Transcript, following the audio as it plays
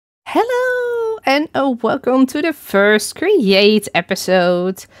Hello and welcome to the first Create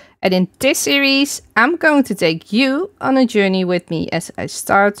episode. And in this series, I'm going to take you on a journey with me as I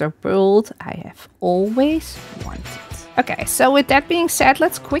start a world I have always wanted. Okay, so with that being said,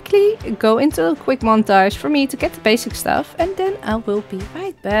 let's quickly go into a quick montage for me to get the basic stuff, and then I will be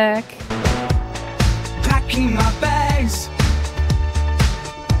right back. Packing my bags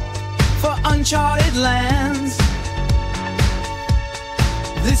for uncharted lands.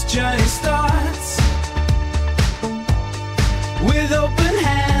 This journey starts with open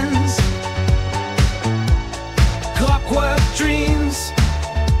hands, clockwork dreams,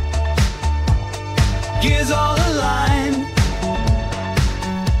 gears all aligned,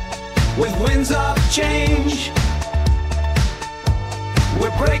 with winds of change.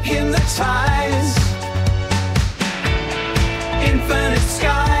 We're breaking the ties, infinite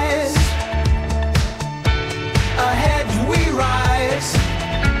skies, ahead we rise.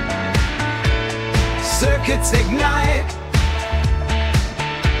 Circuits ignite,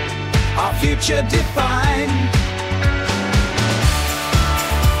 our future defined.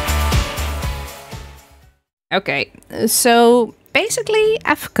 Okay, so basically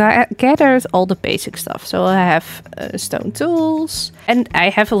I've gathered all the basic stuff. So I have stone tools and I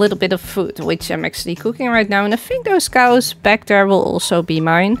have a little bit of food, which I'm actually cooking right now. And I think those cows back there will also be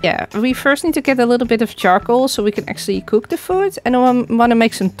mine. Yeah, we first need to get a little bit of charcoal so we can actually cook the food. And I want to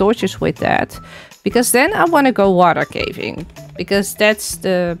make some torches with that. Because then I want to go water caving. Because that's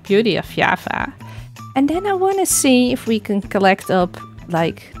the beauty of Java. And then I want to see if we can collect up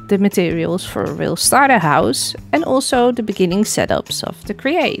like the materials for a real starter house. And also the beginning setups of the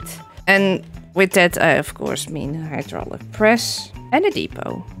Create. And with that I of course mean a hydraulic press and a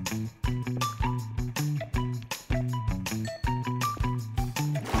depot.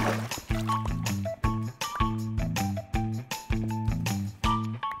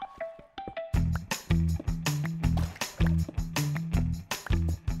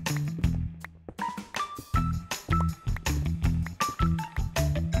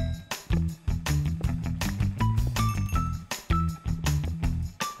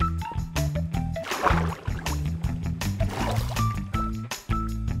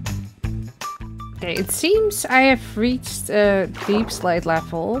 Okay, it seems I have reached a deep slate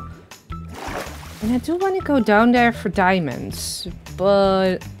level. And I do want to go down there for diamonds.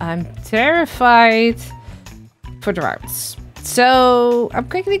 But I'm terrified for droughts. So I'm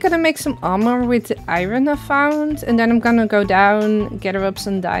quickly gonna make some armor with the iron I found. And then I'm gonna go down, gather up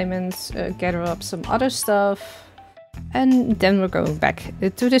some diamonds, gather up some other stuff. And then we're going back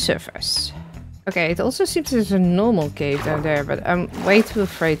to the surface. Okay, it also seems there's a normal cave down there, but I'm way too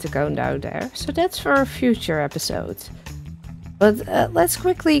afraid to go down there. So that's for a future episode. But let's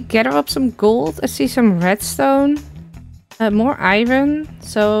quickly gather up some gold. I see some redstone, more iron.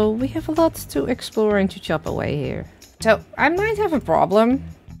 So we have a lot to explore and to chop away here. So I might have a problem.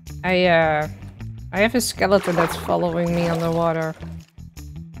 I have a skeleton that's following me underwater.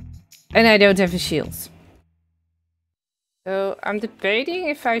 And I don't have a shield. So I'm debating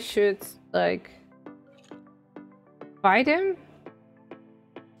if I should like fight him,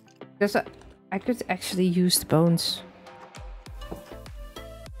 because I could actually use the bones.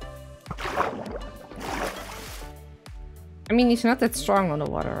 I mean, he's not that strong on the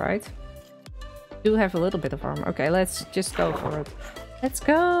water, right? Do have a little bit of armor. Okay, let's just go for it. Let's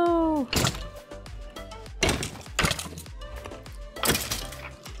go!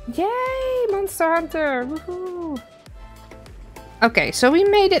 Yay, Monster Hunter! Woohoo! Okay, so we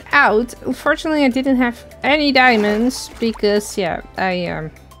made it out. Unfortunately, I didn't have any diamonds because, yeah,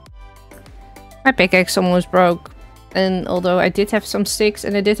 my pickaxe almost broke. And although I did have some sticks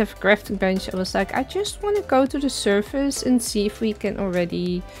and I did have a crafting bench, I was like, I just want to go to the surface and see if we can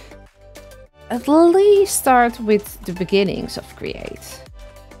already at least start with the beginnings of Create.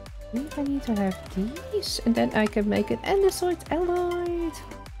 I think I need to have these, and then I can make an andesite alloy.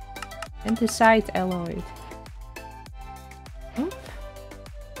 Andesite alloy. Oop.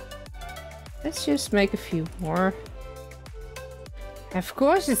 Let's just make a few more. Of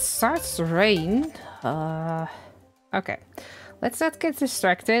course it starts to rain. Okay, let's not get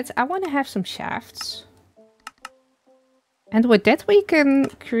distracted. I want to have some shafts. And with that we can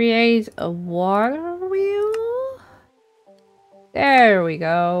create a water wheel. There we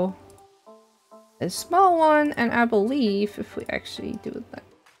go. A small one, and I believe if we actually do it like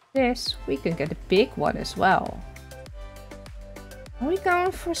this, we can get a big one as well. Are we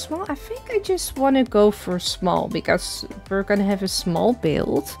going for small? I think I just want to go for small because we're going to have a small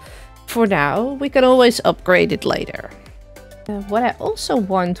build. For now, we can always upgrade it later. What I also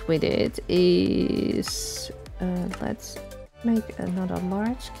want with it is let's Make another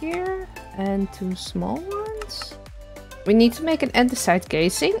large gear and 2 small ones. We need to make an andesite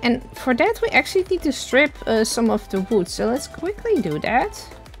casing, and for that we actually need to strip some of the wood. So let's quickly do that.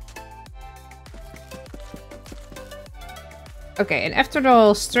 Okay, and after they're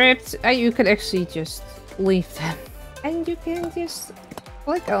all stripped, you can actually just leave them. And you can just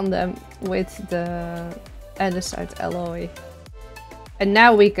click on them with the andesite alloy. And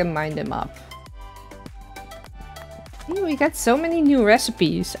now we can mine them up. Hey, we got so many new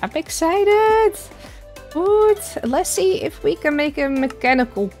recipes. I'm excited! Good. Let's see if we can make a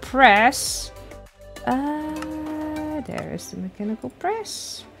mechanical press. There is the mechanical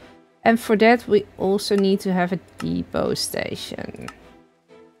press. And for that we also need to have a depot station.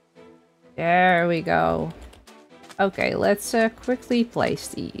 There we go. Okay, let's quickly place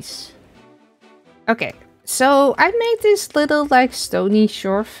these. Okay, so I made this little like stony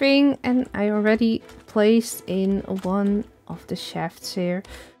shore thing, and I already placed in one of the shafts here.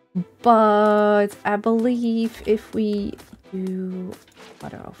 But I believe if we do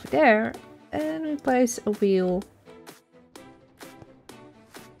water over there and we place a wheel,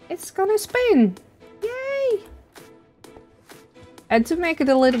 it's gonna spin! Yay! And to make it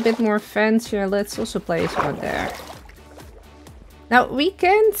a little bit more fancier, let's also place one there. Now we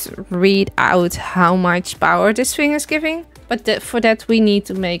can't read out how much power this thing is giving, but for that we need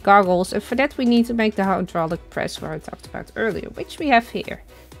to make goggles, and for that we need to make the hydraulic press where I talked about earlier, which we have here.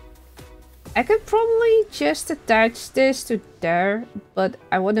 I could probably just attach this to there, but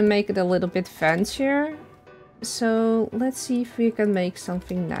I want to make it a little bit fancier. So let's see if we can make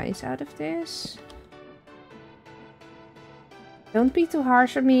something nice out of this. Don't be too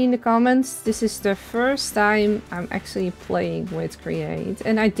harsh on me in the comments. This is the first time I'm actually playing with Create.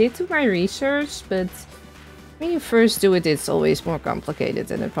 And I did do my research, but when you first do it, it's always more complicated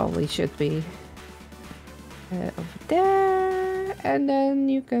than it probably should be. Over there. And then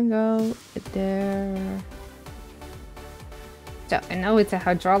you can go there. So, and now with the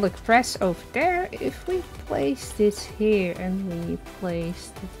hydraulic press over there, if we place this here and we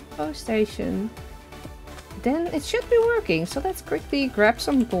place the depot station, then it should be working. So let's quickly grab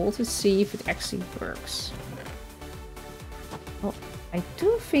some gold to see if it actually works. Well, I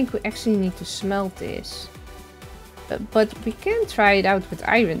do think we actually need to smelt this. But we can try it out with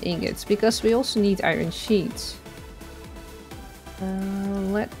iron ingots, because we also need iron sheets.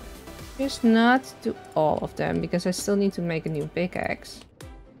 Let's just not do all of them, because I still need to make a new pickaxe.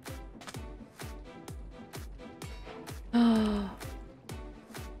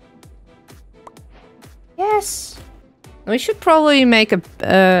 Yes! We should probably make a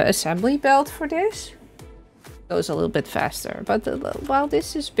assembly belt for this. Goes a little bit faster, but while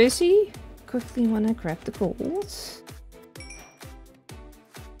this is busy, quickly want to grab the gold.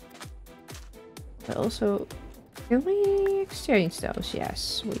 But also, can we exchange those?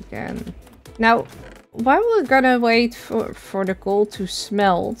 Yes, we can. Now, while we're gonna wait for the gold to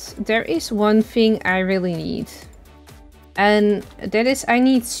smelt, there is one thing I really need. And that is, I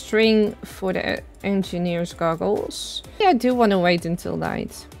need string for the engineer's goggles. Yeah, I do want to wait until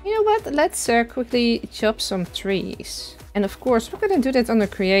night. You know what? Let's quickly chop some trees. And of course, we're gonna do that on the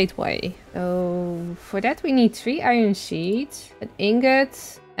Create way. So for that we need 3 iron sheets, an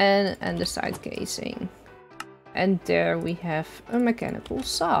ingot, and andesite casing. And there we have a mechanical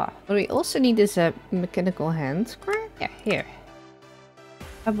saw. What we also need is a mechanical hand crank. Yeah, here.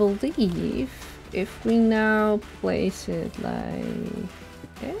 I believe if we now place it like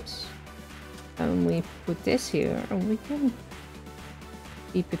this, and we put this here, and we can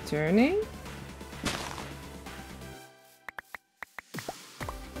keep it turning.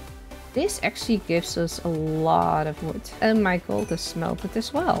 This actually gives us a lot of wood. And my gold is smelted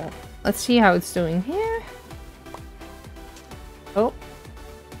as well. Let's see how it's doing here. Oh,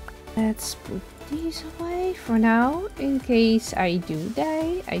 let's put these away for now, in case I do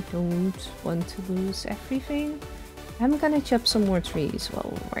die. I don't want to lose everything. I'm gonna chop some more trees.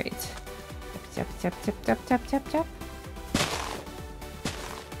 Well, wait. Chop, chop, chop, chop, chop, chop, chop.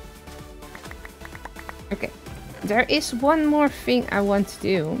 Okay, there is one more thing I want to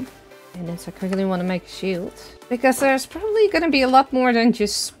do. And that's I quickly want to make a shield. Because there's probably gonna be a lot more than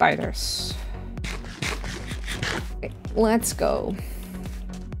just spiders. Okay, let's go.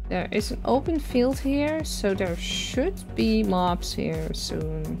 There is an open field here, so there should be mobs here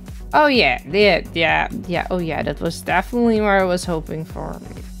soon. Oh yeah, oh yeah, that was definitely where I was hoping for.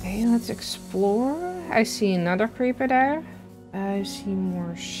 Okay, let's explore. I see another creeper there. I see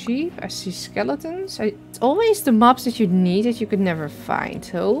more sheep. I see skeletons. It's always the mobs that you need that you could never find.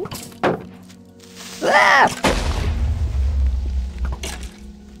 So, ah!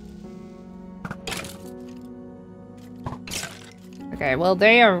 Okay, well,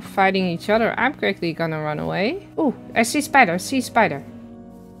 they are fighting each other. I'm quickly gonna run away. Oh, I see spider. I see spider.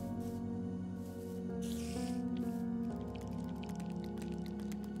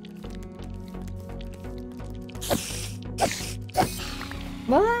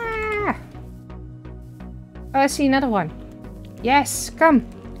 Ah! Oh, I see another one. Yes, come.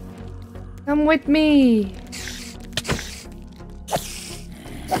 Come with me.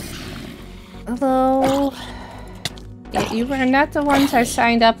 Hello. Yeah, you were not the ones I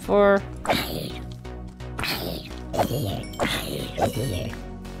signed up for.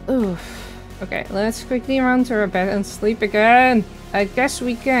 Oof. Okay, let's quickly run to our bed and sleep again. I guess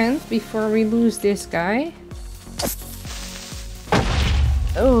we can't before we lose this guy.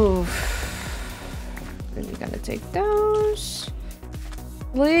 Oof. Then we're gonna take those.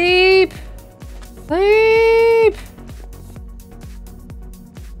 Sleep! Sleep!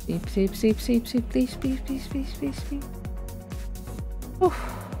 Sleep, sleep, sleep, sleep, sleep, please, please, please, please, please, please. Oof.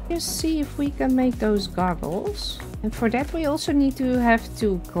 Just see if we can make those goggles. And for that we also need to have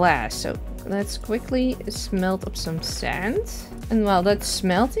 2 glass. So let's quickly smelt up some sand. And while that's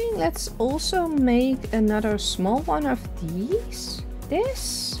smelting, let's also make another small one of these.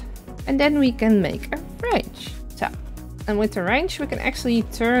 This. And then we can make a wrench. So. And with the wrench we can actually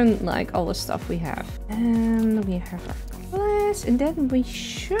turn like all the stuff we have. And we have our glass. And then we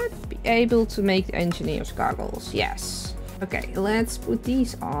should be able to make the engineer's goggles. Yes. Okay, let's put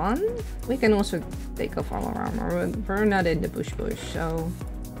these on. We can also take off all our armor. We're not in the bush, so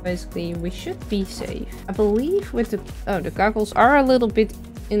basically we should be safe. I believe with the... Oh, the goggles are a little bit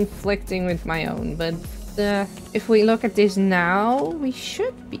inflicting with my own, but if we look at this now, we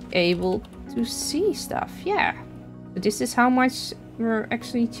should be able to see stuff. Yeah. But this is how much we're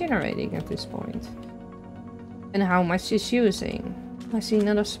actually generating at this point. And how much it's using. I see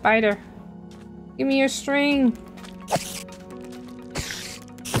another spider. Give me your string.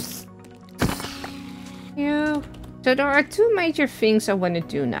 So there are 2 major things I want to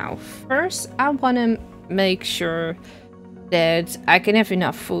do now. First, I want to make sure that I can have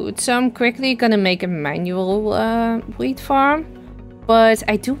enough food. So I'm quickly gonna make a manual wheat farm. But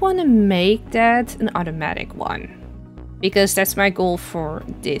I do want to make that an automatic one. Because that's my goal for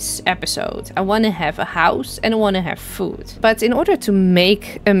this episode. I want to have a house and I want to have food. But in order to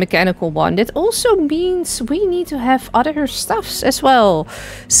make a mechanical one, that also means we need to have other stuffs as well.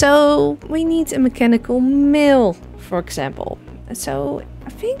 So we need a mechanical mill, for example. So I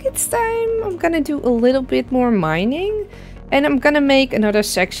think it's time I'm gonna do a little bit more mining. And I'm gonna make another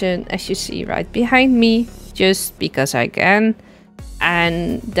section, as you see right behind me, just because I can.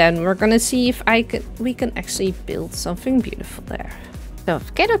 And then we're gonna see if we can actually build something beautiful there. So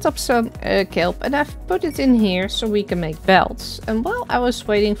I've gathered up some kelp and I've put it in here so we can make belts. And while I was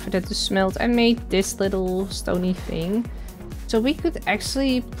waiting for that to smelt, I made this little stony thing. So we could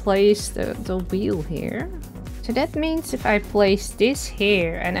actually place the wheel here. So that means if I place this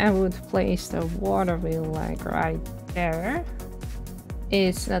here and I would place the water wheel like right there.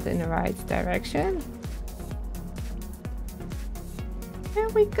 It's not in the right direction. There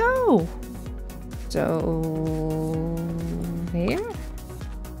we go. So here.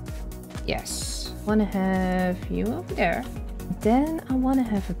 Yes. I want to have you over there. Then I want to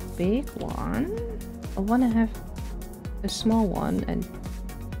have a big one. I want to have a small one and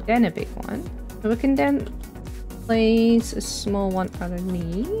then a big one. So we can then place a small one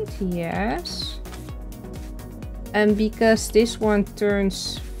underneath. Yes. And because this one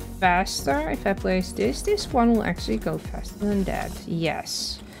turns faster, if I place this one will actually go faster than that.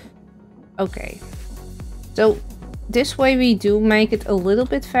 Yes. Okay. So this way we do make it a little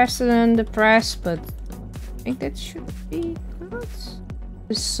bit faster than the press, but I think that should be good.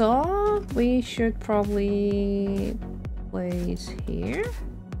 The saw we should probably place here.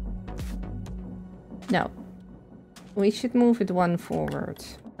 No. We should move it one forward,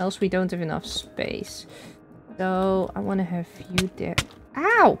 else we don't have enough space. So I want to have you there.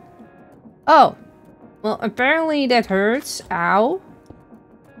 Ow! Oh, well, apparently that hurts. Ow.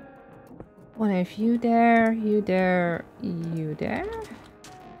 I want to have you there, you there, you there.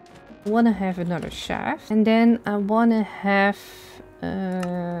 I want to have another shaft. And then I want to have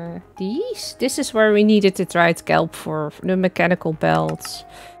these. This is where we needed the dried kelp for the mechanical belts.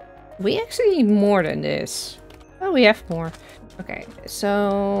 We actually need more than this. Oh, we have more. Okay,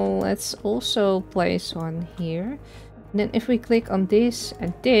 so let's also place one here. And then if we click on this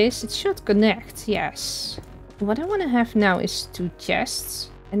and this, it should connect. Yes. What I want to have now is 2 chests.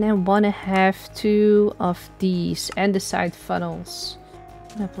 And I want to have 2 of these and the side funnels.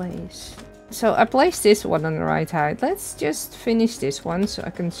 I place. So I placed this one on the right height. Let's just finish this one so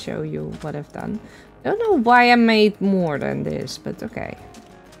I can show you what I've done. Don't know why I made more than this, but okay.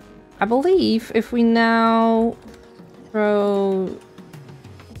 I believe if we now throw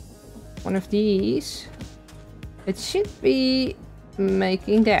one of these, it should be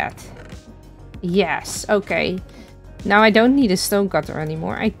making that. Yes, okay. Now I don't need a stone cutter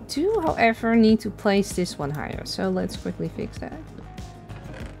anymore. I do, however, need to place this one higher. So let's quickly fix that.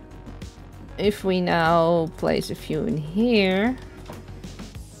 If we now place a few in here.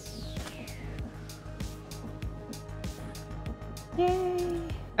 Yay.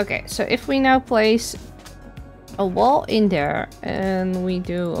 Okay, so if we now place a wall in there and we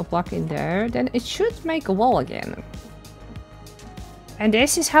do a block in there, then it should make a wall again. And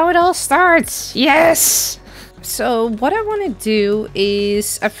this is how it all starts. Yes! So what I want to do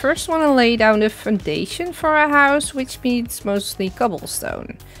is I first want to lay down the foundation for a house, which means mostly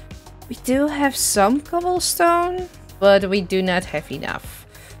cobblestone. We do have some cobblestone, but we do not have enough.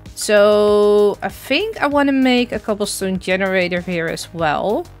 So I think I want to make a cobblestone generator here as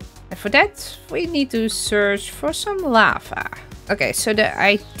well. And for that, we need to search for some lava. Okay, so the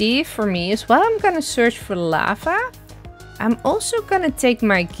idea for me is while I'm gonna search for lava, I'm also gonna take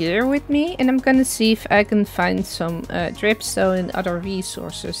my gear with me and I'm gonna see if I can find some dripstone and other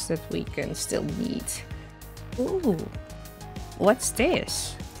resources that we can still need. Ooh, what's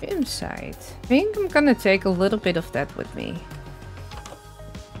this? Inside. I think I'm gonna take a little bit of that with me.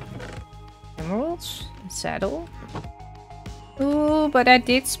 Emeralds, saddle. Ooh, but I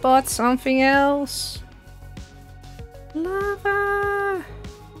did spot something else. Lava.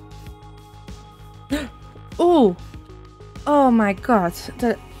 Ooh. Oh my god.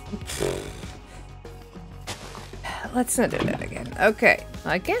 Let's not do that again. Okay.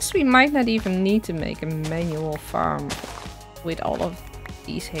 I guess we might not even need to make a manual farm with all of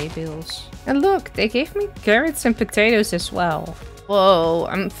these hay bales. And look, they gave me carrots and potatoes as well. Whoa,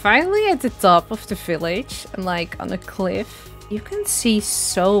 I'm finally at the top of the village. I'm like on a cliff. You can see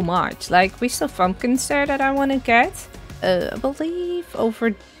so much. Like, we still pumpkins there that I want to get. I believe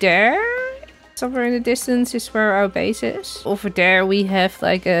over there, somewhere in the distance, is where our base is. Over there we have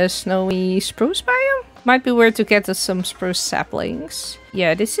like a snowy spruce biome. Might be where to get us some spruce saplings.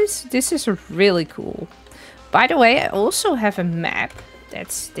 Yeah, this is really cool. By the way, I also have a map.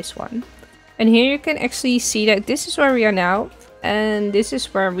 That's this one. And here you can actually see that this is where we are now. And this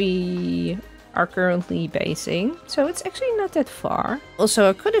is where we are currently basing. So it's actually not that far. Also,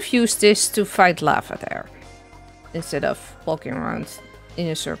 I could have used this to fight lava there, instead of walking around in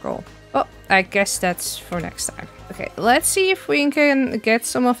a circle. Oh, I guess that's for next time. Okay, let's see if we can get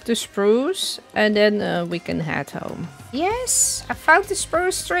some of the spruce. And then we can head home. Yes, I found the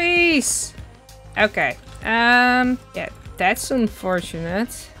spruce trees. Okay, yeah, that's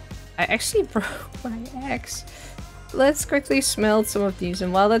unfortunate. I actually broke my axe. Let's quickly smelt some of these.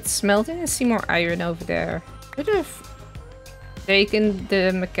 And while it's smelting, I see more iron over there. Could have taken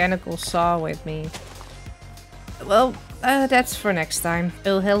the mechanical saw with me. Well, that's for next time.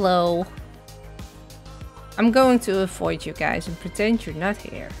 Oh, hello. I'm going to avoid you guys and pretend you're not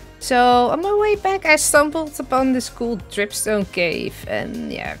here. So, on my way back, I stumbled upon this cool dripstone cave. And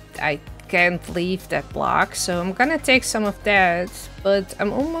yeah, I can't leave that block. So I'm gonna take some of that. But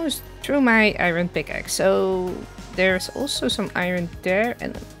I'm almost through my iron pickaxe. So there's also some iron there.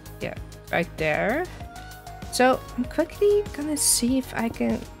 And yeah, right there. So I'm quickly gonna see if I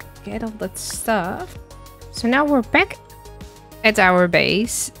can get all that stuff. So now we're back at our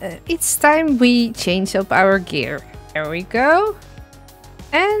base. It's time we change up our gear. There we go.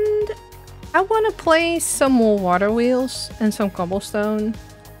 And I want to place some more water wheels and some cobblestone.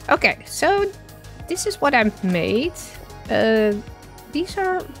 Okay, so this is what I've made. These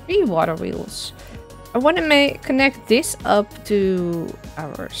are 3 water wheels. I want to connect this up to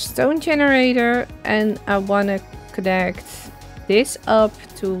our stone generator. And I want to connect this up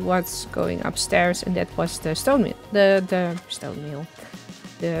to what's going upstairs, and that was the stone mill. The stone mill.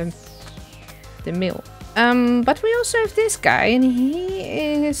 The mill. But we also have this guy, and he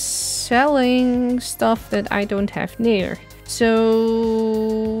is selling stuff that I don't have near. So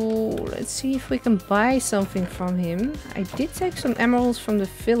let's see if we can buy something from him. I did take some emeralds from the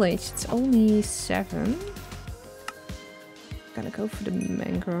village. It's only 7. Gonna go for the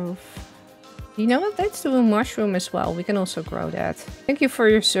mangrove. You know what? Let's do a mushroom as well. We can also grow that. Thank you for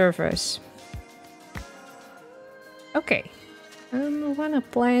your service. Okay. I want to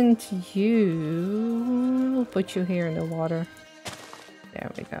plant you. We'll put you here in the water.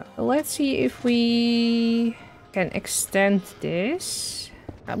 There we go. Let's see if we can extend this.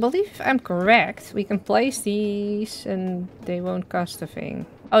 I believe if I'm correct, we can place these and they won't cost a thing.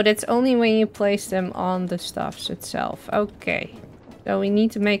 Oh, that's only when you place them on the stuffs itself. Okay. So we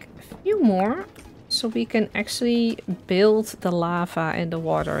need to make a few more. so we can actually build the lava and the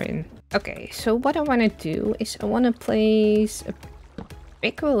water in. Okay, so what I want to do is I want to place a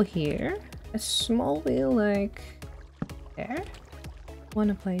big wheel here, a small wheel like there. I want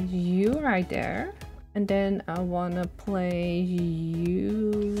to place you right there. And then I want to place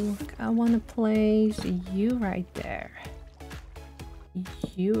you. I want to place you right there.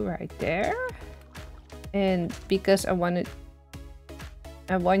 You right there. And because I want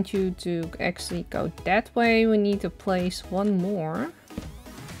you to actually go that way, we need to place one more.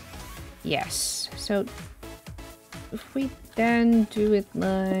 Yes. So if we then do it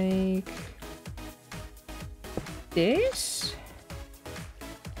like this.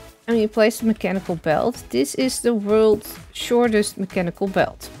 And we place the mechanical belt. This is the world's shortest mechanical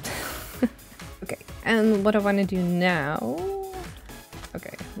belt. Okay, and what I want to do now...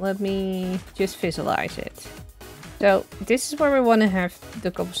 Okay, let me just visualize it. So this is where we want to have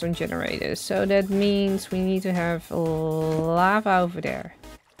the cobblestone generators. So that means we need to have lava over there.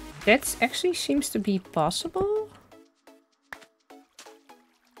 That actually seems to be possible.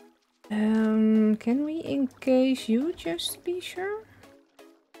 Can we encase you just to be sure?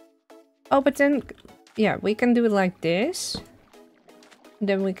 Oh, but then, yeah, we can do it like this.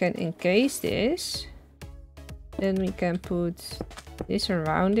 Then we can encase this. Then we can put this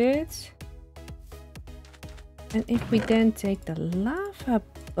around it. And if we then take the lava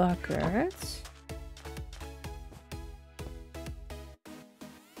bucket.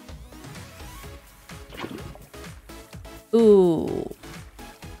 Ooh.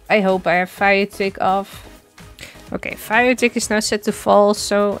 I hope I have fire tick off. Okay, fire tick is now set to false,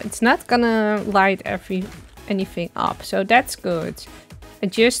 so it's not gonna light anything up. So that's good.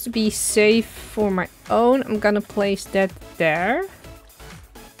 And just to be safe for my own, I'm gonna place that there.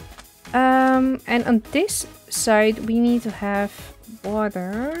 And on this side, we need to have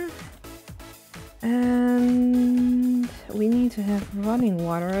water. And we need to have running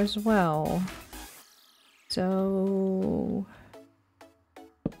water as well. So...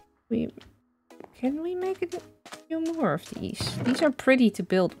 Can we make it... more of these. These are pretty to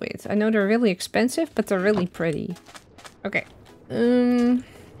build with. I know they're really expensive, but they're really pretty. Okay.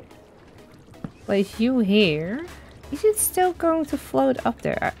 Place you here. Is it still going to float up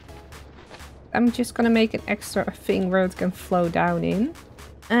there? I'm just gonna make an extra thing where it can flow down in.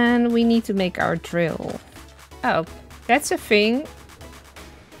 And we need to make our drill. Oh, that's a thing.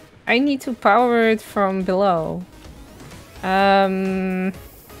 I need to power it from below.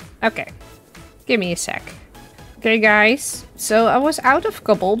 Okay. Give me a sec. Okay guys, so I was out of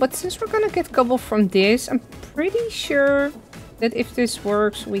cobble, but since we're gonna get cobble from this, I'm pretty sure that if this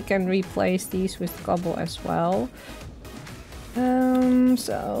works, we can replace these with cobble as well.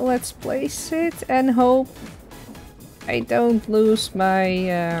 So let's place it and hope I don't lose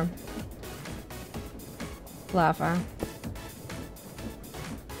my lava.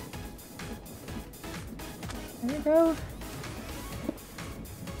 There we go.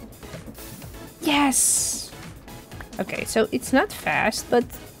 Yes! Okay, so it's not fast, but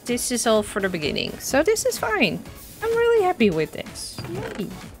this is all for the beginning. So this is fine. I'm really happy with this. Yay!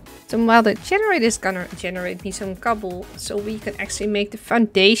 So while the generator is gonna generate me some cobble, so we can actually make the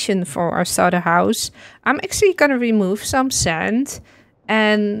foundation for our starter house, I'm actually gonna remove some sand.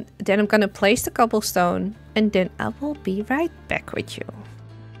 And then I'm gonna place the cobblestone. And then I will be right back with you.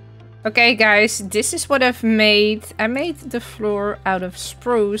 Okay guys, this is what I've made. I made the floor out of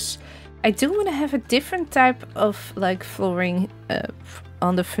spruce. I do want to have a different type of like flooring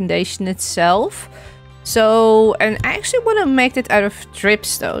on the foundation itself. So, and I actually want to make it out of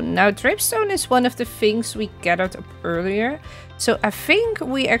dripstone. Now, dripstone is one of the things we gathered up earlier. So I think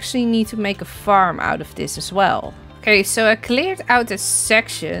we actually need to make a farm out of this as well. Okay, so I cleared out this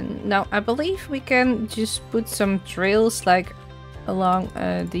section. Now, I believe we can just put some drills like along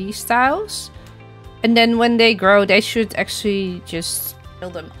these tiles. And then when they grow, they should actually just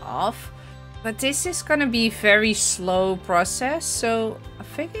peel them off. But this is gonna be a very slow process, so I'm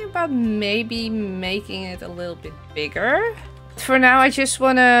thinking about maybe making it a little bit bigger. For now, I just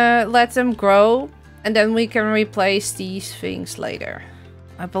wanna let them grow, and then we can replace these things later.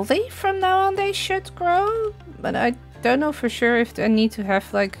 I believe from now on they should grow, but I don't know for sure if I need to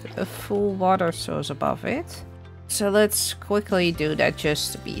have like a full water source above it. So let's quickly do that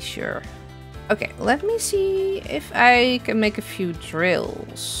just to be sure. Okay, let me see if I can make a few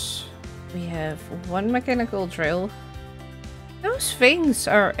drills. We have one mechanical drill. Those things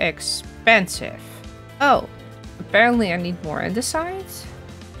are expensive. Oh, apparently I need more andesite.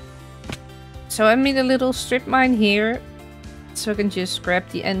 So I made a little strip mine here. So I can just grab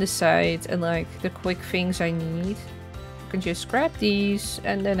the andesite and like the quick things I need. can just grab these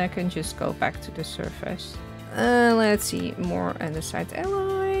and then I can just go back to the surface. Let's see, more andesite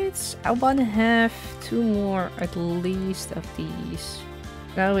alloys. I want to have 2 more at least of these.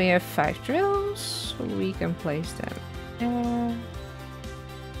 Now we have 5 drills, so we can place them there.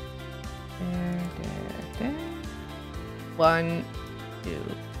 There. 1, 2,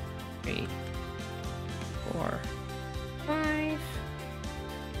 3, 4, 5.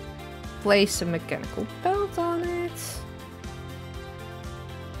 Place a mechanical belt on it.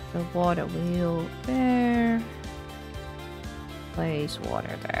 The water wheel there. Place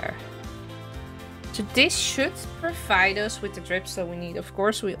water there. So this should provide us with the dripstone we need. Of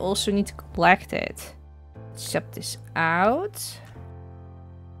course, we also need to collect it. Chop this out.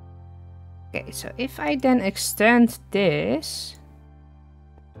 Okay, so if I then extend this,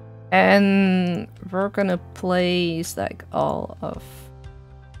 and we're gonna place like all of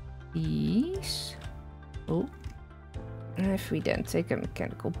these. Oh, and if we then take a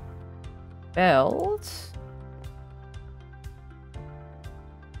mechanical belt.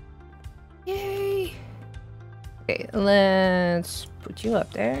 Yay! Okay, let's put you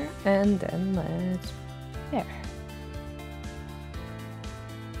up there, and then let's there.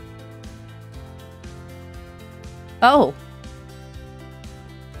 Oh.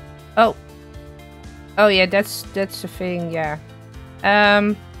 Oh. Oh yeah, that's the thing, yeah.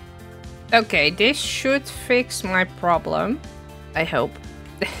 Okay, this should fix my problem. I hope.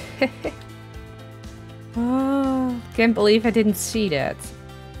 Oh, can't believe I didn't see that.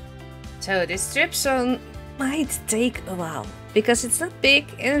 So this dripstone might take a while because it's not big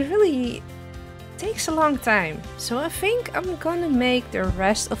and it really takes a long time. So I think I'm gonna make the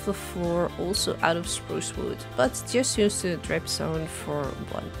rest of the floor also out of spruce wood, but just use the dripstone for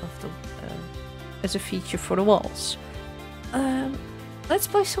one of the as a feature for the walls. Let's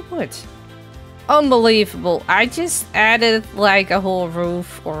place some wood. Unbelievable! I just added like a whole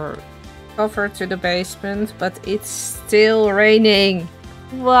roof or cover to the basement, but it's still raining.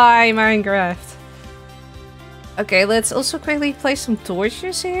 Why, Minecraft? Okay, let's also quickly place some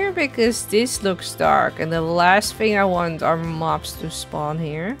torches here because this looks dark and the last thing I want are mobs to spawn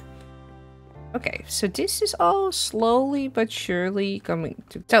here. Okay, so this is all slowly but surely coming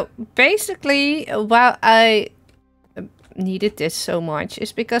to... So basically, while I needed this so much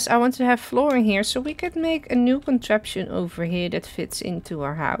is because I want to have flooring here so we could make a new contraption over here that fits into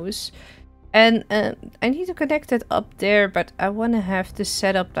our house. And I need to connect it up there, but I want to have the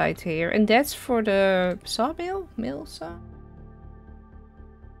setup right here. And that's for the sawmill? Millstone.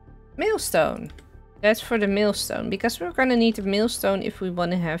 That's for the millstone, because we're gonna need a millstone if we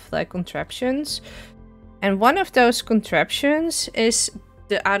want to have like contraptions. And one of those contraptions is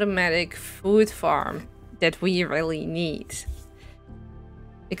the automatic food farm that we really need.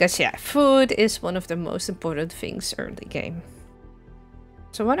 Because yeah, food is one of the most important things early game.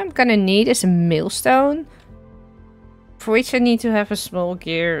 So what I'm gonna need is a millstone, for which I need to have a small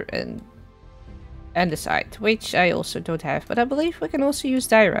gear and andesite, which I also don't have, but I believe we can also use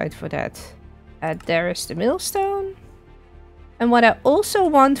diorite for that. There is the millstone. And what I also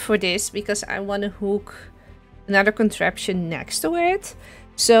want for this, because I want to hook another contraption next to it,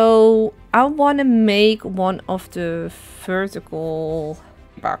 so I want to make one of the vertical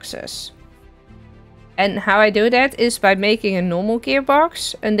boxes. And how I do that is by making a normal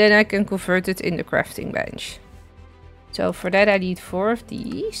gearbox, and then I can convert it in the crafting bench. So for that I need 4 of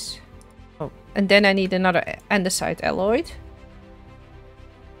these. Oh, and then I need another andesite alloy,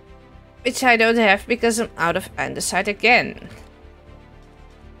 which I don't have because I'm out of andesite again.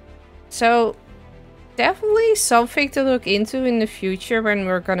 So definitely something to look into in the future when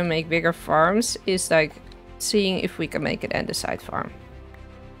we're gonna make bigger farms is like seeing if we can make an andesite farm.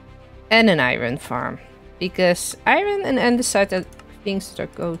 And an iron farm. Because iron and andesite are things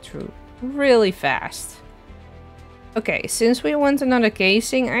that go through really fast. Okay, since we want another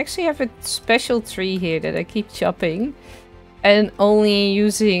casing, I actually have a special tree here that I keep chopping. And only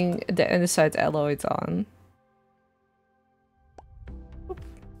using the andesite alloys on.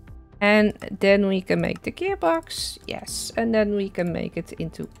 And then we can make the gearbox. Yes, and then we can make it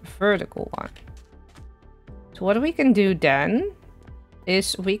into a vertical one. So what we can do then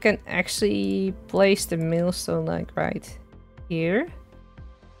is we can actually place the millstone like right here.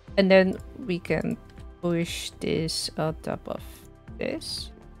 And then we can push this on top of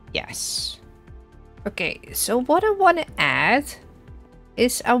this. Yes. Okay, so what I want to add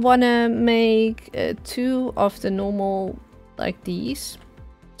is I want to make 2 of the normal like these.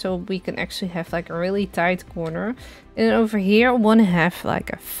 So we can actually have like a really tight corner. And over here I want to have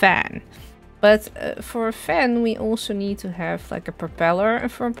like a fan. But for a fan, we also need to have like a propeller.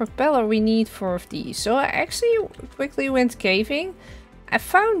 And for a propeller, we need 4 of these. So I actually quickly went caving. I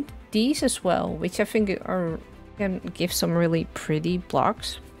found these as well, which I think can give some really pretty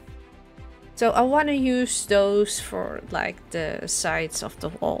blocks. So I want to use those for like the sides of the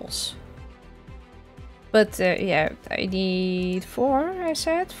walls. But yeah, I need 4, I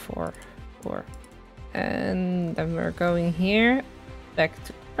said. 4. And then we're going here, back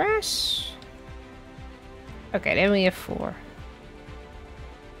to press. Okay, then we have 4.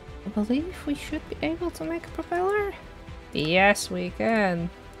 I believe we should be able to make a propeller. Yes, we can.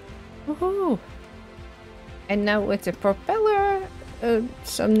 Woohoo! And now with the propeller,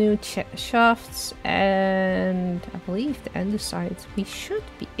 some new shafts, and I believe the undersides, we should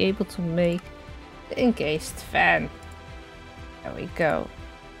be able to make the encased fan. There we go.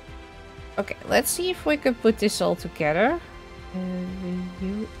 Okay, let's see if we can put this all together.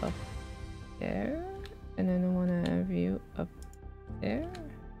 View up there. And then I want to view up there.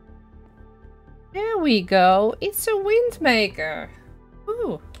 There we go. It's a wind maker.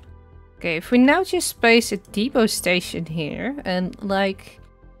 Ooh. Okay, if we now just place a depot station here and like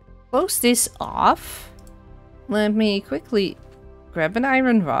close this off. Let me quickly grab an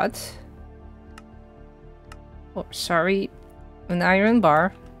iron rod. Oh, sorry, an iron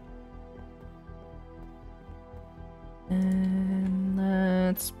bar. And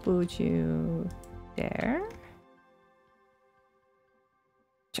let's put you there.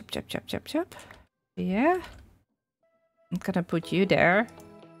 Chop. Yeah. I'm gonna put you there.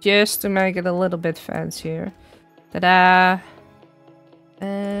 Just to make it a little bit fancier. Ta-da!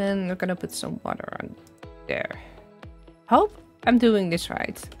 And we're gonna put some water on there. Hope I'm doing this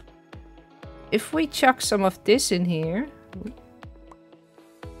right. If we chuck some of this in here...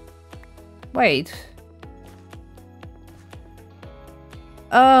 Wait.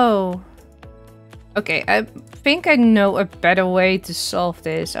 Oh. Okay, I think I know a better way to solve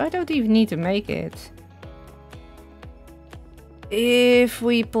this. I don't even need to make it. If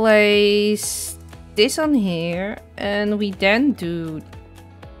we place this on here and we then do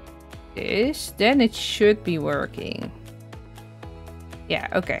this, then it should be working. Yeah,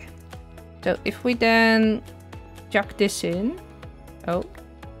 okay. So if we then chuck this in. Oh.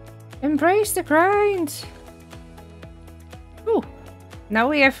 Embrace the grind. Ooh. Now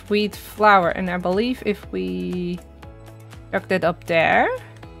we have wheat flour, and I believe if we chuck that up there,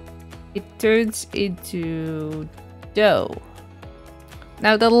 it turns into dough.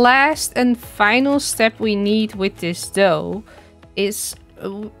 Now the last and final step we need with this dough is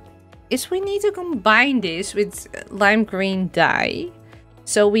we need to combine this with lime green dye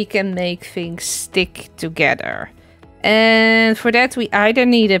so we can make things stick together. And for that we either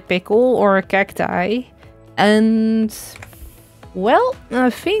need a pickle or a cacti. And well, I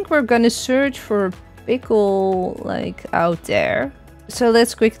think we're gonna search for a pickle like out there. So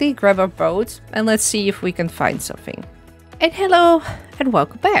let's quickly grab our boat and let's see if we can find something. And hello and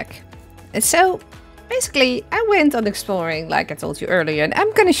welcome back. And so basically I went on exploring like I told you earlier, and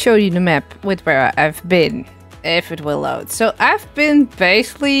I'm gonna show you the map with where I've been, if it will load. So I've been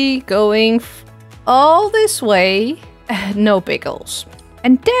basically going all this way, no pickles.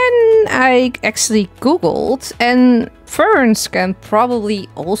 And then I actually googled, and ferns can probably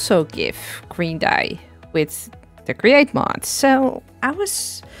also give green dye with the Create mod. So I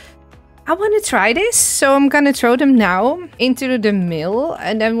want to try this, so I'm gonna throw them now into the mill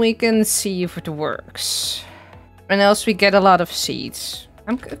and then we can see if it works. And else we get a lot of seeds.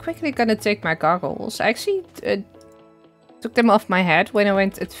 I'm quickly gonna take my goggles. I actually took them off my head when I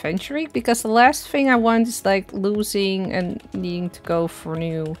went adventuring, because the last thing I want is like losing and needing to go for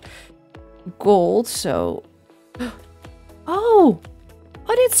new gold. So oh,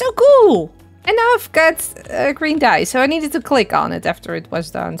 that's so cool. And now I've got green dye, so I needed to click on it after it was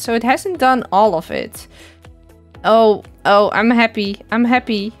done. So it hasn't done all of it. Oh, I'm happy. I'm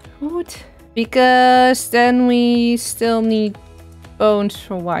happy. Good. Because then we still need bones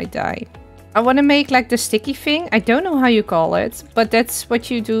for white dye. I want to make like the sticky thing. I don't know how you call it, but that's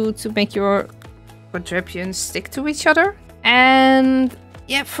what you do to make your contraptions stick to each other. And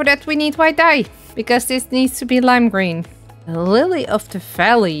yeah, for that we need white dye, because this needs to be lime green. Lily of the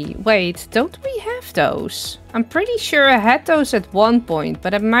Valley. Wait, don't we have those? I'm pretty sure I had those at one point,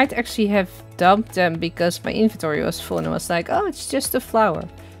 but I might actually have dumped them because my inventory was full and I was like, oh, it's just a flower.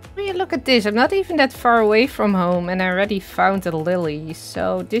 Oh yeah, look at this. I'm not even that far away from home and I already found a lily.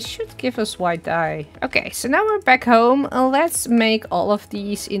 So this should give us white dye. Okay, so now we're back home. Let's make all of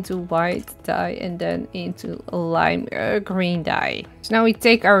these into white dye and then into lime green dye. So now we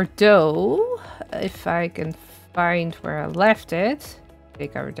take our dough. If I can find where I left it.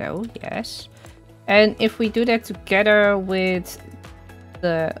 Take our dough, yes. And if we do that together with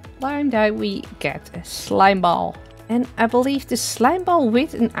the lime dye, we get a slime ball. And I believe the slime ball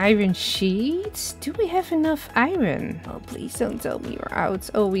with an iron sheet. Do we have enough iron? Oh, please don't tell me we're out.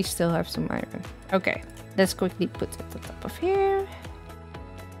 Oh, we still have some iron. Okay, let's quickly put it on top of here.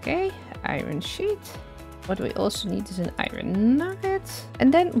 Okay, iron sheet. What we also need is an iron nugget.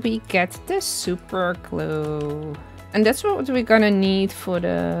 And then we get the super glue. And that's what we're gonna need for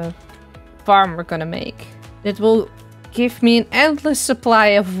the farm we're gonna make. That will give me an endless supply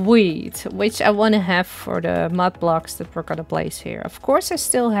of wheat, which I want to have for the mud blocks that we're gonna place here. Of course, I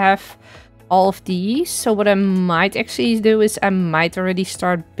still have all of these. So what I might actually do is I might already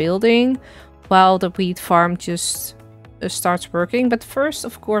start building while the wheat farm just starts working. But first,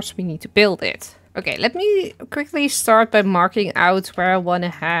 of course, we need to build it. Okay, let me quickly start by marking out where I want to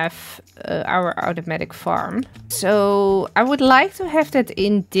have our automatic farm. So I would like to have that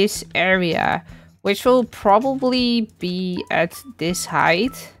in this area, which will probably be at this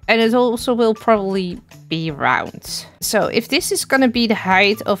height. And it also will probably be round. So if this is going to be the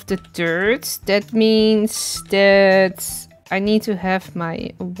height of the dirt, that means that I need to have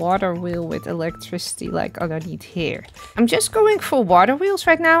my water wheel with electricity like underneath here. I'm just going for water wheels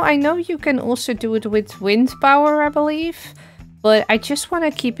right now. I know you can also do it with wind power, I believe. But I just want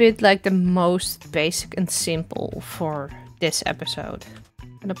to keep it like the most basic and simple for this episode.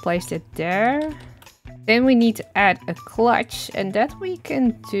 I'm going to place it there. Then we need to add a clutch. And that we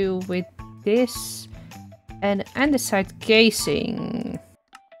can do with this and andesite casing.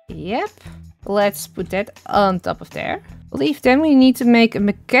 Yep. Let's put that on top of there. I believe then we need to make a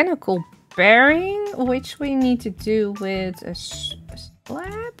mechanical bearing, which we need to do with a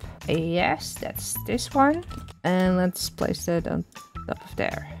slab. Yes, that's this one. And let's place that on top of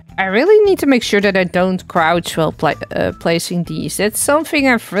there. I really need to make sure that I don't crouch while placing these. That's something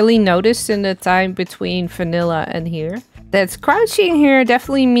I've really noticed in the time between vanilla and here. That crouching here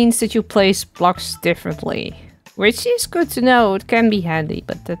definitely means that you place blocks differently. Which is good to know, it can be handy,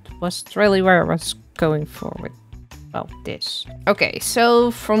 but that wasn't really where I was going for with, well, this. Okay,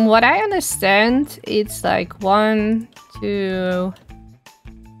 so from what I understand, it's like 1, 2,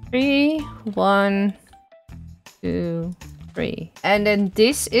 3, 1, 2, 3. And then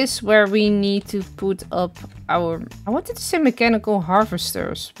this is where we need to put up our, I wanted to say mechanical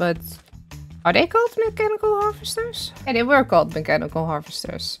harvesters, but are they called mechanical harvesters? Yeah, they were called mechanical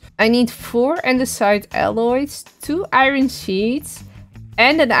harvesters. I need 4 andesite alloys, 2 iron sheets,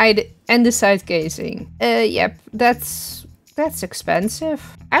 and an andesite casing. Yep, that's expensive.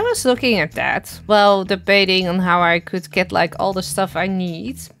 I was looking at that while debating on how I could get like all the stuff I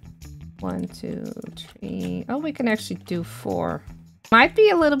need. 1, 2, 3. Oh, we can actually do 4. Might be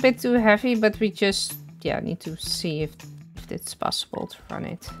a little bit too heavy, but we just, yeah, need to see if it's possible to run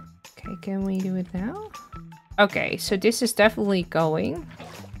it. Okay, can we do it now? Okay, so this is definitely going.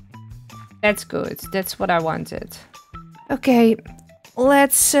 That's good. That's what I wanted. Okay,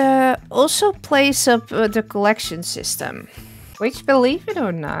 let's also place up the collection system. Which, believe it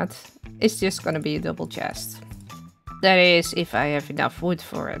or not, is just gonna be a double chest. That is, if I have enough wood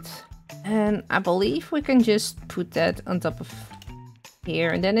for it. And I believe we can just put that on top of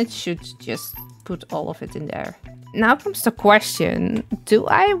here. And then it should just put all of it in there. Now comes the question, do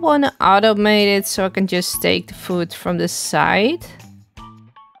I want to automate it so I can just take the food from the side?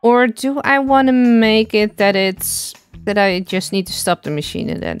 Or do I want to make it that I just need to stop the machine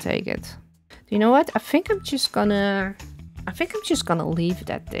and then take it? Do you know what? I think I'm just gonna leave it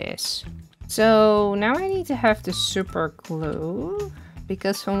at this. So now I need to have the super glue,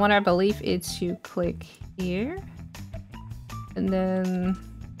 because from what I believe it's you click here and then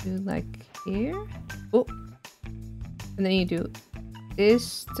do like here. Oh. And then you do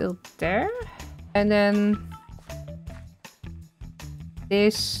this till there. And then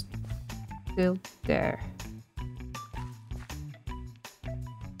this till there.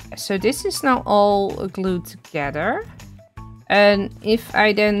 So this is now all glued together. And if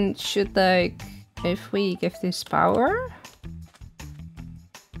I then should like, if we give this power.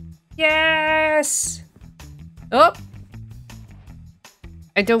 Yes! Oh!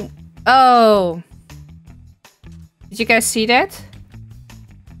 I don't, oh! Did you guys see that?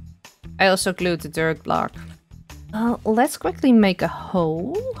 I also glued the dirt block. Let's quickly make a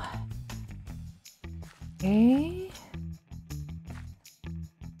hole. Okay.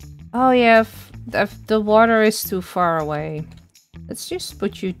 Oh yeah, the water is too far away. Let's just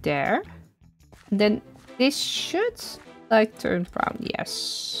put you there. And then this should like turn brown.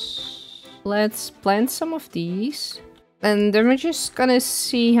 Yes. Let's plant some of these. And then we're just gonna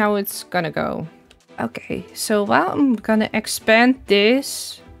see how it's gonna go. Okay, so while I'm gonna expand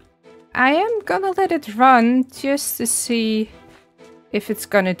this, I am gonna let it run just to see if it's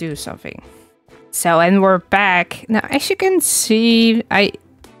gonna do something. So, and we're back. Now, as you can see, I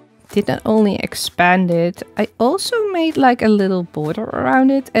did not only expand it, I also made like a little border around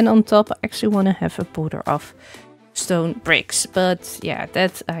it. And on top, I actually want to have a border of stone bricks. But yeah,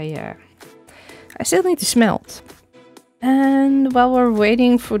 that I still need to smelt. And while we're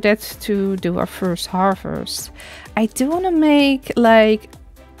waiting for that to do our first harvest, I do want to make like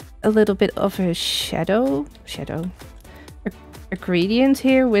a little bit of a shadow a gradient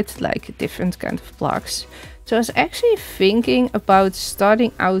here with like different kind of blocks. So I was actually thinking about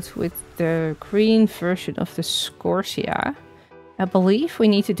starting out with the green version of the Scorcia. I believe we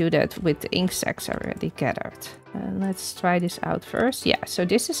need to do that with the ink sacks already gathered. Let's try this out first. Yeah, so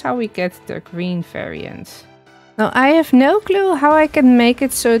this is how we get the green variant. Now I have no clue how I can make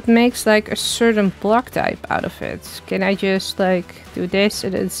it so it makes like a certain block type out of it. Can I just like do this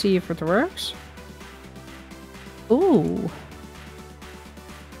and then see if it works? Ooh.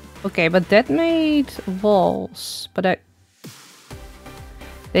 Okay, but that made walls, but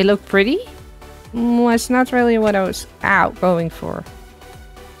they look pretty? It's not really what I was going for.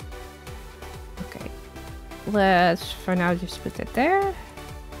 Okay, let's for now just put it there.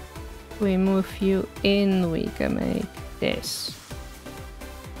 We move you in, we can make this.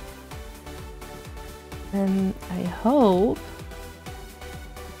 And I hope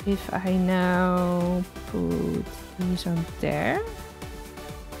if I now put these on there.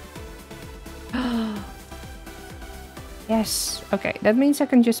 Yes, okay, that means I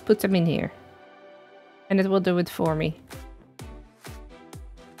can just put them in here. And it will do it for me.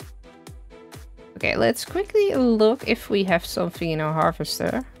 Okay, let's quickly look if we have something in our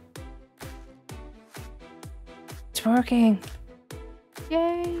harvester. It's working.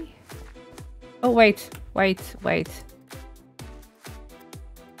 Yay. Oh, wait.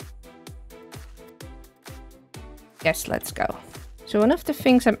 Yes, let's go. So one of the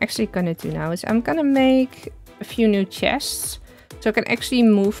things I'm actually gonna do now is I'm gonna make a few new chests. So I can actually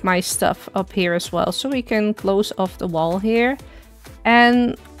move my stuff up here as well. So we can close off the wall here.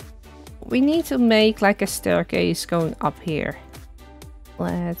 And we need to make like a staircase going up here.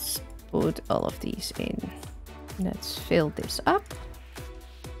 Let's put all of these in. Let's fill this up.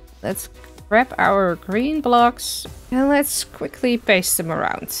 Let's grab our green blocks and let's quickly paste them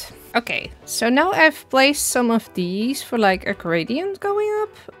around. Okay, so now I've placed some of these for like a gradient going up.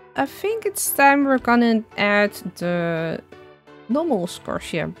 I think it's time we're gonna add the normal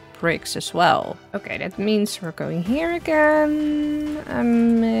Scorcia bricks as well. Okay, that means we're going here again. I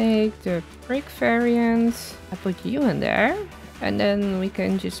make the brick variant. I put you in there. And then we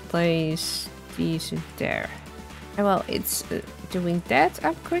can just place these in there. And while it's doing that,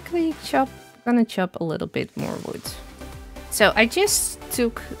 I'm quickly gonna chop a little bit more wood. So I just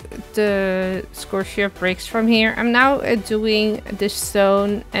took the Scorcia bricks from here. I'm now doing the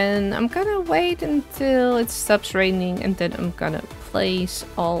stone and I'm gonna wait until it stops raining and then I'm gonna place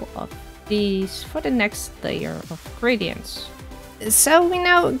all of these for the next layer of gradients. So we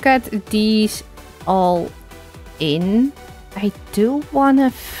now got these all in. I do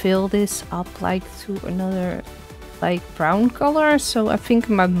wanna fill this up like to another like brown color, so I think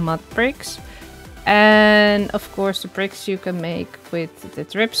my mud bricks. And of course the bricks you can make with the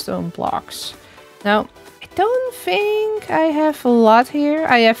dripstone blocks. Now, I don't think I have a lot here.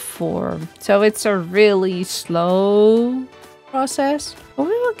 I have 4. So it's a really slow process. But we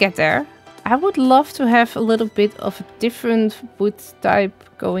will get there. I would love to have a little bit of a different wood type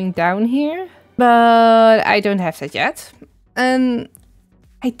going down here. But I don't have that yet. And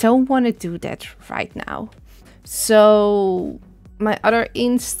I don't want to do that right now. So my other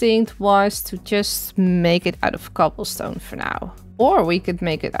instinct was to just make it out of cobblestone for now. Or we could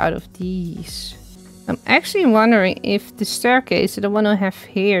make it out of these. I'm actually wondering if the staircase that I want to have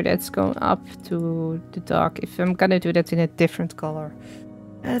here that's going up to the dock, if I'm gonna do that in a different color.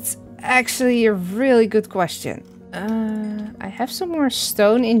 That's actually a really good question. I have some more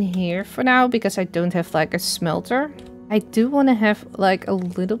stone in here for now because I don't have like a smelter. I do want to have like a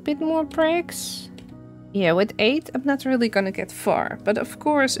little bit more bricks. Yeah, with 8, I'm not really gonna get far. But of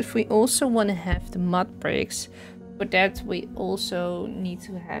course, if we also want to have the mud bricks, for that we also need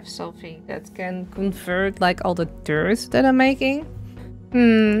to have something that can convert like all the dirt that I'm making.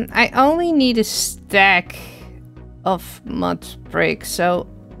 I only need a stack of mud bricks. So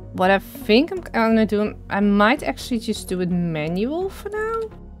what I think I'm gonna do, I might actually just do it manual for now.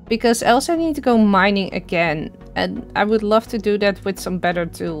 Because else I need to go mining again. And I would love to do that with some better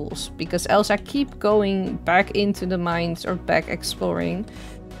tools. Because else I keep going back into the mines or back exploring.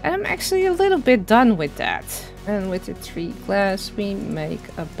 And I'm actually a little bit done with that. And with the 3 glass, we make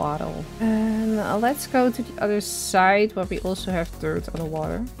a bottle. And let's go to the other side where we also have dirt on the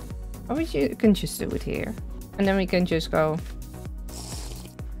water. Or we can just do it here. And then we can just go.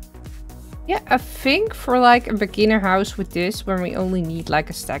 Yeah, I think for like a beginner house with this, when we only need like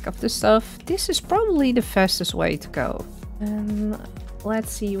a stack of the stuff, this is probably the fastest way to go. And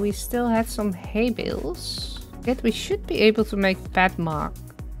let's see, we still had some hay bales. Yet we should be able to make pet mod.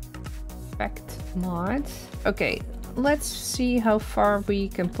 Okay, let's see how far we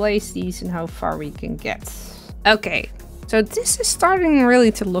can place these and how far we can get. Okay, so this is starting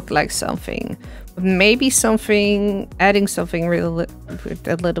really to look like something. Maybe adding something really with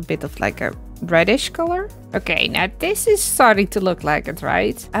a little bit of like a reddish color. Okay, now this is starting to look like it,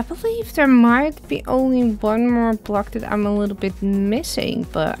 right? I believe there might be only one more block that I'm a little bit missing,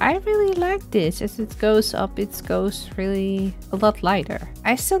 but I really like this. As it goes up, it goes really a lot lighter.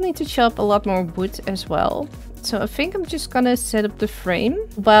 I still need to chop a lot more wood as well. So I think I'm just gonna set up the frame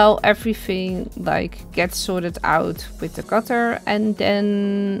while everything like gets sorted out with the cutter, and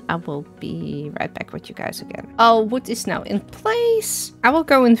then I will be right back with you guys again. All wood is now in place. I will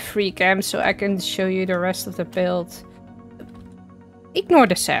go in free cam so I can show you the rest of the build. Ignore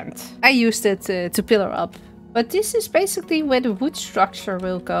the sand. I used it to pillar up. But this is basically where the wood structure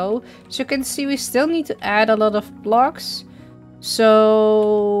will go. So you can see we still need to add a lot of blocks.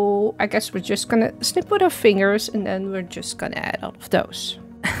 So I guess we're just gonna snip with our fingers and then we're just gonna add all of those.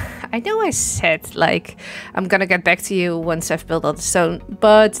 I know I said like I'm gonna get back to you once I've built all the stone,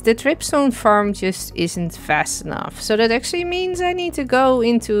 but the dripstone farm just isn't fast enough. So that actually means I need to go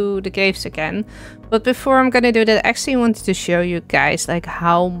into the caves again. But before I'm gonna do that, I actually wanted to show you guys like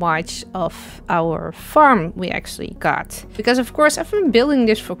how much of our farm we actually got. Because of course I've been building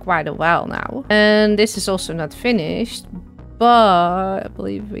this for quite a while now. And this is also not finished. But I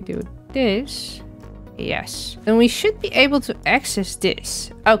believe we do this. Yes. Then we should be able to access this.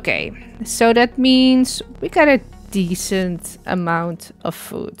 Okay. So that means we got a decent amount of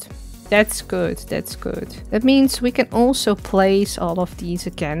food. That's good. That's good. That means we can also place all of these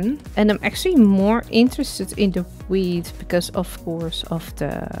again. And I'm actually more interested in the wheat because of course of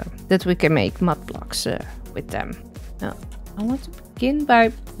that we can make mud blocks with them. Now, I want to begin by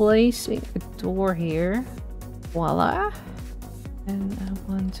placing a door here. Voila. And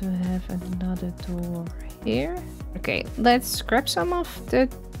I want to have another door here. Okay, let's grab some of the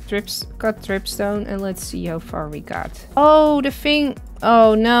cut dripstone and let's see how far we got. Oh, the thing.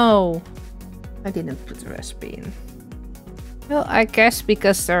 Oh no. I didn't put the recipe in. Well, I guess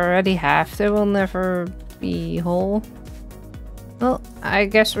because they're already half, they will never be whole. Well, I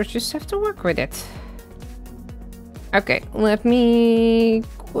guess we just have to work with it. Okay, let me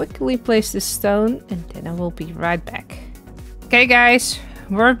quickly place the stone and then I will be right back. Okay guys,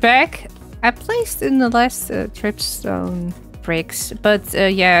 we're back. I placed in the last dripstone bricks, but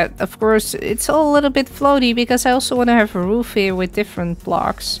yeah, of course it's all a little bit floaty because I also want to have a roof here with different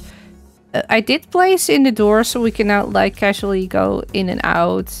blocks. I did place in the door so we can now like casually go in and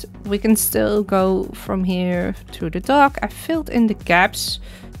out. We can still go from here to the dock. I filled in the gaps.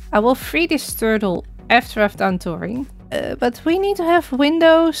 I will free this turtle after I've done touring. But we need to have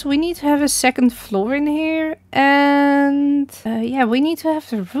windows, we need to have a second floor in here, and yeah, we need to have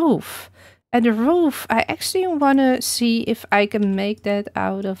the roof. And the roof, I actually want to see if I can make that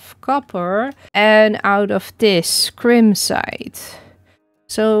out of copper and out of this crimsite.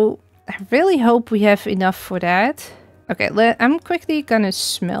 So I really hope we have enough for that. Okay, I'm quickly gonna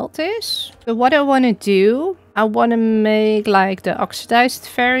smelt this. So what I want to do, I want to make like the oxidized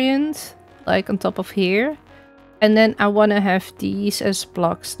variant, like on top of here. And then I want to have these as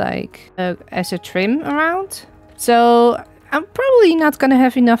blocks, like as a trim around. So I'm probably not going to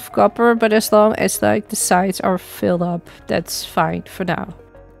have enough copper, but as long as like the sides are filled up, that's fine for now.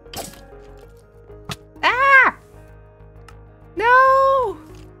 Ah! No!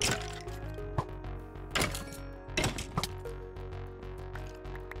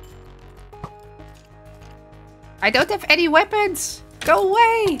 I don't have any weapons! Go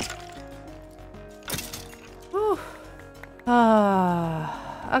away!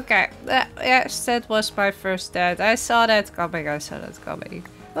 Okay. Yes, that was my first death. I saw that coming.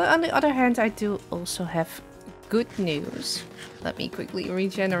 But on the other hand, I do also have good news. Let me quickly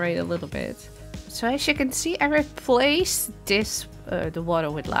regenerate a little bit. So as you can see, I replaced this, the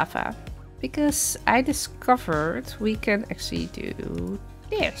water with lava. Because I discovered we can actually do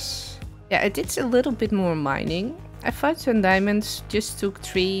this. Yeah, I did a little bit more mining. I found some diamonds, just took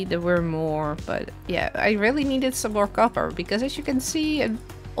 3, there were more, but yeah, I really needed some more copper, because as you can see,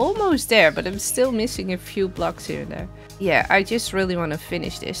 almost there, but I'm still missing a few blocks here and there. Yeah, I just really want to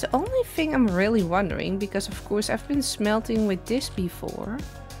finish this. The only thing I'm really wondering, because of course I've been smelting with this before,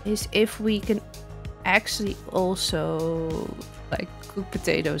 is if we can actually also like cook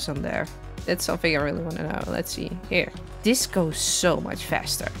potatoes on there. That's something I really want to know. Let's see. Here. This goes so much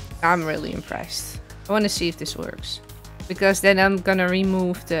faster. I'm really impressed. I want to see if this works. Because then I'm gonna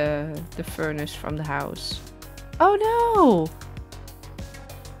remove the furnace from the house. Oh no!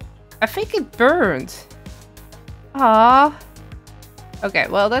 I think it burned. Ah. Okay,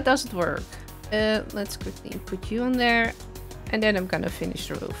 well that doesn't work. Let's quickly put you on there. And then I'm gonna finish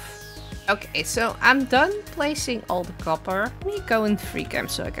the roof. Okay, so I'm done placing all the copper. Let me go in free cam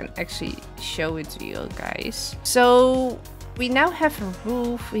so I can actually show it to you guys. So we now have a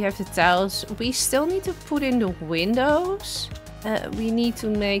roof, we have the tiles. We still need to put in the windows. We need to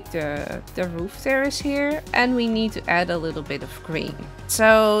make the roof terrace here, and we need to add a little bit of green.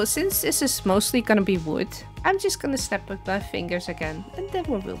 So since this is mostly gonna be wood, I'm just gonna snap with my fingers again, and then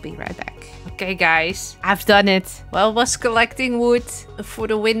we will be right back. Okay guys, I've done it. Well, I was collecting wood for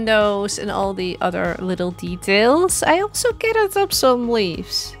the windows and all the other little details. I also gathered up some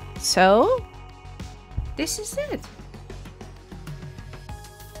leaves. So this is it.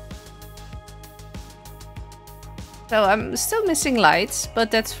 So I'm still missing lights, but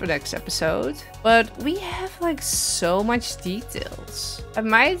that's for next episode. But we have like so much details. I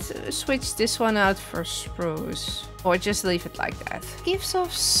might switch this one out for spruce, or just leave it like that. It gives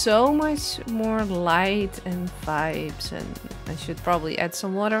off so much more light and vibes, and I should probably add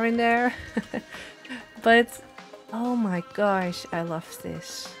some water in there. But oh my gosh, I love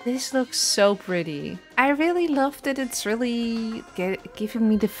this. This looks so pretty. I really love that it's really giving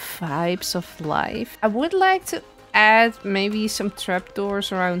me the vibes of life. I would like to add maybe some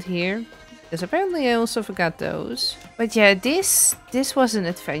trapdoors around here, because apparently I also forgot those. But yeah, this was an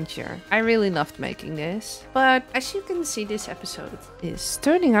adventure. I really loved making this. But as you can see, this episode is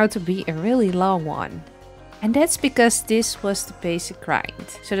turning out to be a really long one. And that's because this was the basic grind.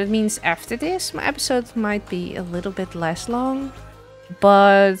 So that means after this, my episode might be a little bit less long.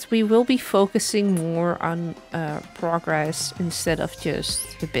 But we will be focusing more on progress instead of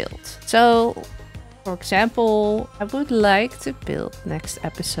just the build. So for example, I would like to build next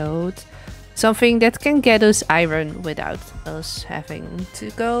episode something that can get us iron without us having to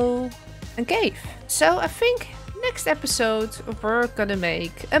go and cave. So I think next episode we're gonna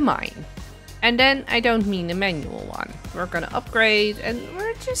make a mine. And then I don't mean a manual one. We're gonna upgrade and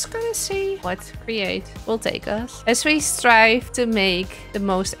we're just gonna see what Create will take us as we strive to make the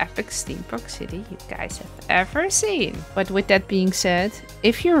most epic steampunk city you guys have ever seen. But with that being said,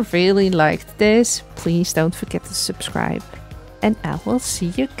 if you really liked this, please don't forget to subscribe. And I will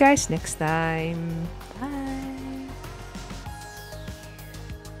see you guys next time.